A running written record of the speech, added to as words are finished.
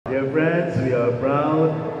Dear friends, we are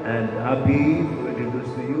proud and happy to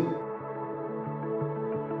introduce to you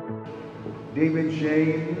David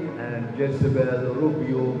Shane and Jessebell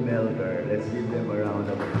Rubio Melgar. Let's give them a round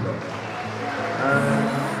of applause.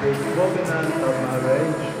 And the covenant of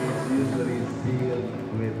marriage is usually sealed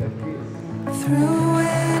with a kiss. Through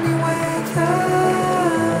any weather,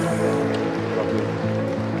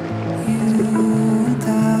 you and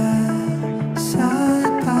I,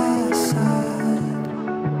 side by side,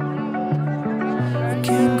 we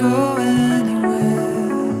can't go anywhere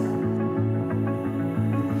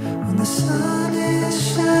when the sun is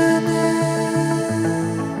shining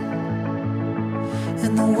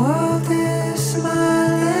and the world is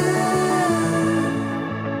smiling,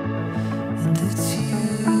 and it's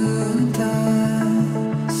you and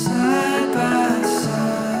I, side by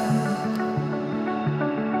side.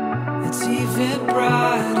 It's even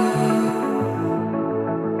brighter.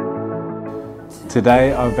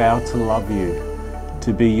 Today I vow to love you,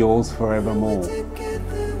 to be yours forevermore.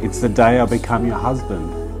 It's the day I become your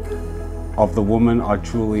husband, of the woman I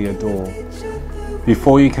truly adore.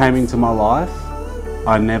 Before you came into my life,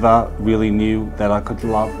 I never really knew that I could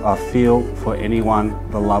feel for anyone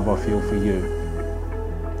the love I feel for you.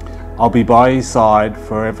 I'll be by your side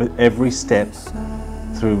for every step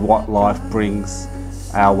through what life brings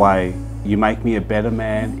our way. You make me a better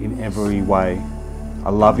man in every way. I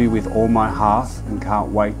love you with all my heart and can't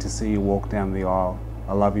wait to see you walk down the aisle.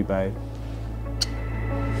 I love you, babe.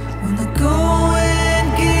 When the going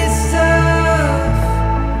gets tough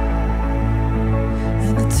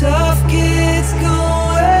and the tough gets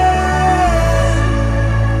going,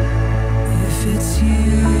 if it's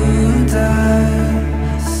you and I,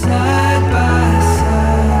 side by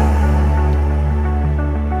side,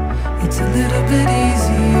 it's a little bit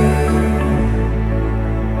easier.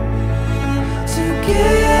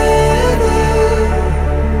 Together,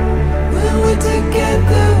 when we're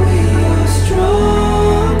together, we are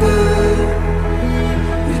stronger.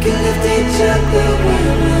 We can lift each other when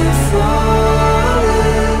we're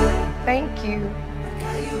falling. Thank you.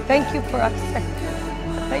 Thank you for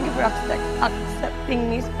accepting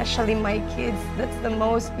me, especially my kids. That's the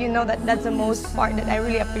most, that's the most part that I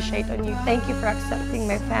really appreciate on you. Thank you for accepting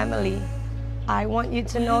my family. I want you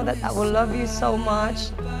to know that I will love you so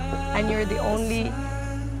much, and you're the only,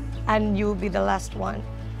 and you'll be the last one.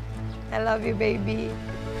 I love you, baby.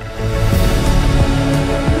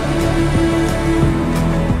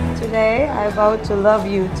 Today, I vow to love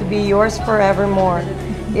you, to be yours forevermore.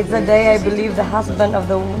 It's the day I believe the husband of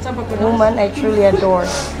the woman I truly adore.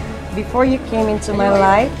 Before you came into my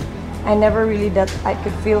life, I never really thought I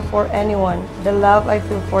could feel for anyone the love I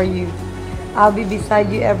feel for you. I'll be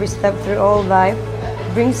beside you every step through all life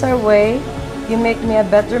brings our way. You make me a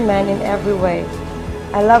better man in every way.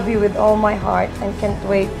 I love you with all my heart and can't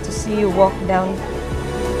wait to see you walk down.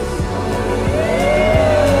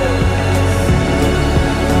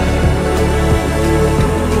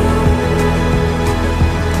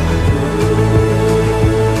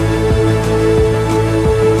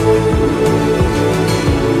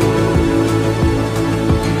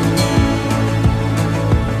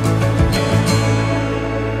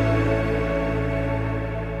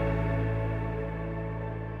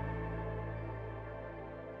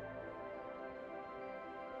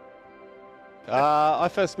 I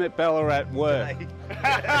first met Bella at work.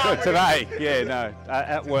 Today, yeah, no,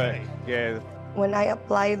 at work, yeah. When I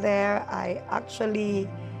applied there, I actually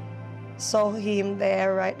saw him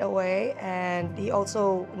there right away, and he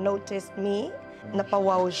also noticed me.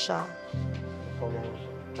 Napawaw siya.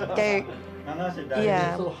 Kay,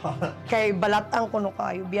 yeah, kay balatang ko no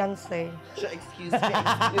kayo, Beyonce. Excuse me.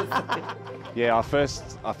 Yeah, I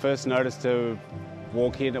first noticed her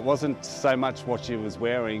walk in. It wasn't so much what she was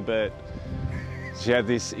wearing, but she had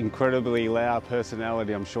this incredibly loud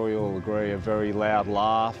personality. I'm sure you'll agree, a very loud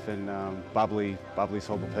laugh and bubbly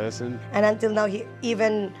sort of person. And until now, he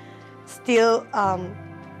even still,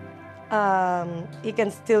 he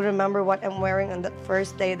can still remember what I'm wearing on that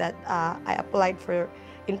first day that I applied for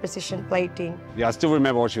in precision plating. Yeah, I still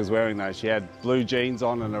remember what she was wearing though. She had blue jeans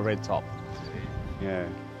on and a red top. Yeah.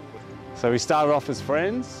 So we started off as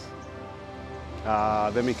friends,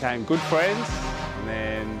 then became good friends, and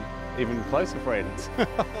then even closer friends.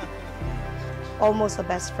 Almost a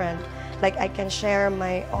best friend. Like I can share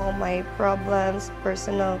all my problems,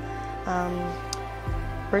 personal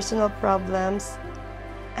problems,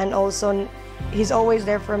 and also he's always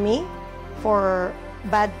there for me for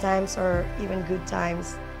bad times or even good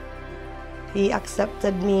times. He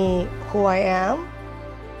accepted me who I am,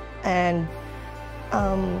 and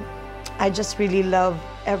I just really love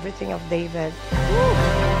everything of David.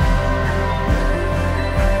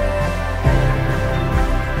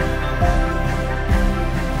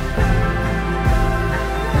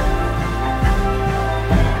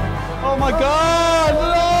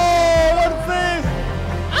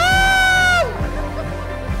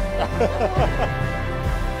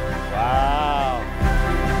 Wow.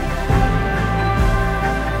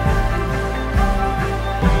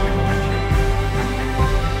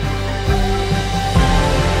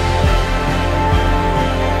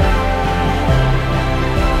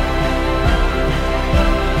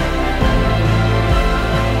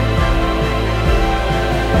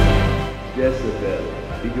 Jessebell,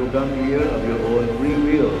 did you come here of your own free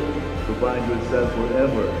will to find yourself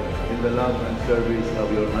forever in the love and service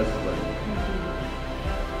of your husband?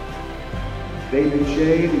 David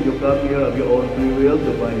Shane, did you come here of your own free will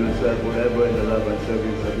to find yourself forever in the love and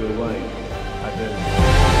service of your wife? I did.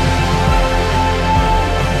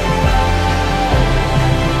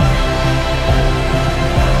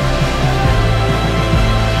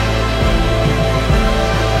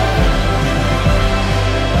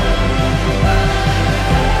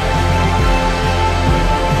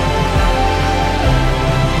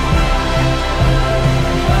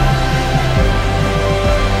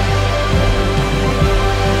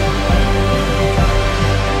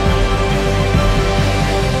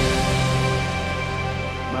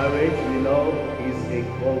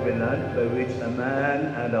 By which a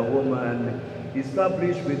man and a woman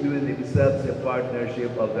establish between themselves a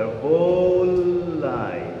partnership of their whole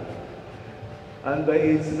life. And by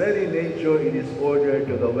its very nature, it is ordered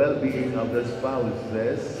to the well-being of the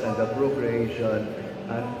spouses and the procreation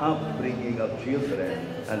and upbringing of children.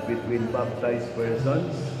 And between baptized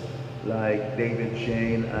persons, like David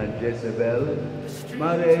Shane and Jessebell,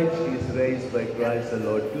 marriage is raised by Christ the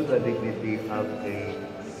Lord to the dignity of a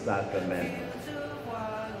sacrament.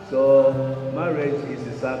 So, marriage is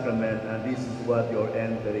a sacrament, and this is what you're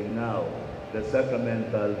entering now, the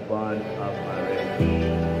sacramental bond of marriage.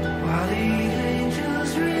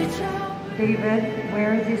 David,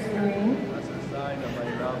 wear this ring As a sign of my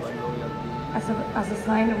love and loyalty, as a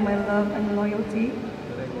sign of my love and loyalty.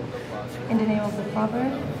 In the name of the Father,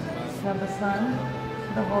 and of the Son,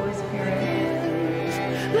 and the Holy Spirit.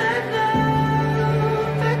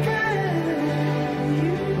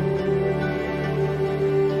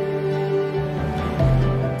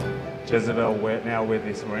 Jezebel, now wear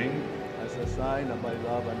this ring as a sign of my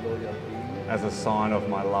love and loyalty, as a sign of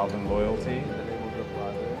my love and loyalty. in the name of the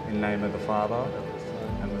Father, In the name of the Father,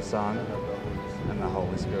 and the Son, and the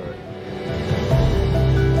Holy Spirit.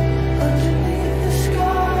 Spirit.